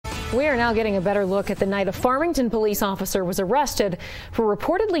We are now getting a better look at the night a Farmington police officer was arrested for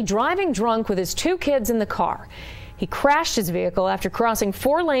reportedly driving drunk with his 2 kids in the car. He crashed his vehicle after crossing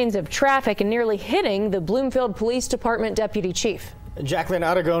 4 lanes of traffic and nearly hitting the Bloomfield Police Department deputy chief. Jacqueline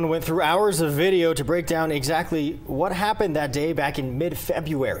Aragon went through hours of video to break down exactly what happened that day back in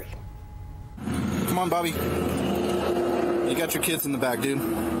mid-February. Come on, Bobby. You got your kids in the back, dude.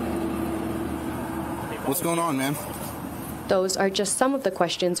 What's going on, man? Those are just some of the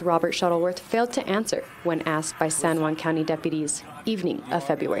questions Robert Shuttleworth failed to answer when asked by San Juan County deputies evening of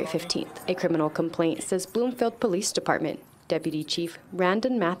February 15th. A criminal complaint says Bloomfield Police Department Deputy Chief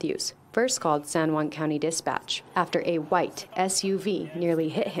Brandon Matthews first called San Juan County Dispatch after a white SUV nearly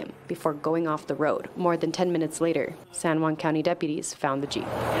hit him before going off the road. More than 10 minutes later, San Juan County deputies found the Jeep.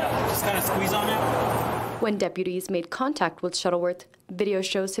 Yeah, just kind of squeeze on it. When deputies made contact with Shuttleworth, video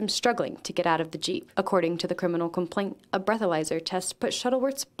shows him struggling to get out of the Jeep. According to the criminal complaint, a breathalyzer test put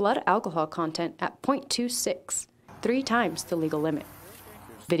Shuttleworth's blood alcohol content at 0.26, 3 times the legal limit.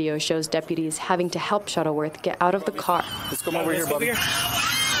 Video shows deputies having to help Shuttleworth get out of the car. Let's come over here, buddy.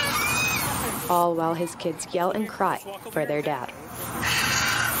 All while his kids yell and cry for their dad.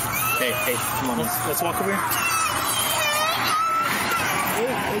 Hey, come on, let's walk over here.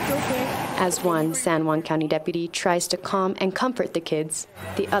 It's okay. As one San Juan County deputy tries to calm and comfort the kids,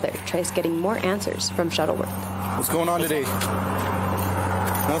 the other tries getting more answers from Shuttleworth. What's going on today?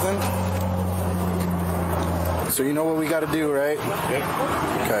 Nothing? So you know what we got to do, right? Yep.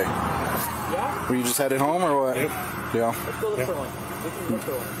 Okay. Were you just headed home or what? Yep. Yeah. Let's go look for one.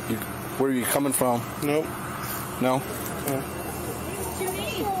 Where are you coming from? Nope. No? Yeah.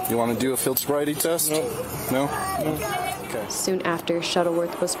 You want to do a field sobriety test? Nope. No? No. Okay. Soon after,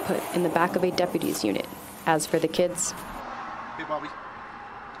 Shuttleworth was put in the back of a deputy's unit. As for the kids, Hey, Bobby.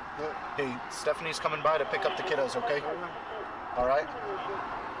 Hey, Stephanie's coming by to pick up the kiddos, okay? All right?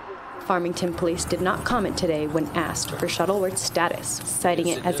 Farmington police did not comment today when asked for Shuttleworth's status, citing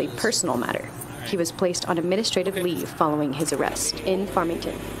it as a personal matter. He was placed on administrative leave following his arrest. In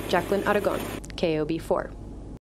Farmington, Jacqueline Aragon, KOB4.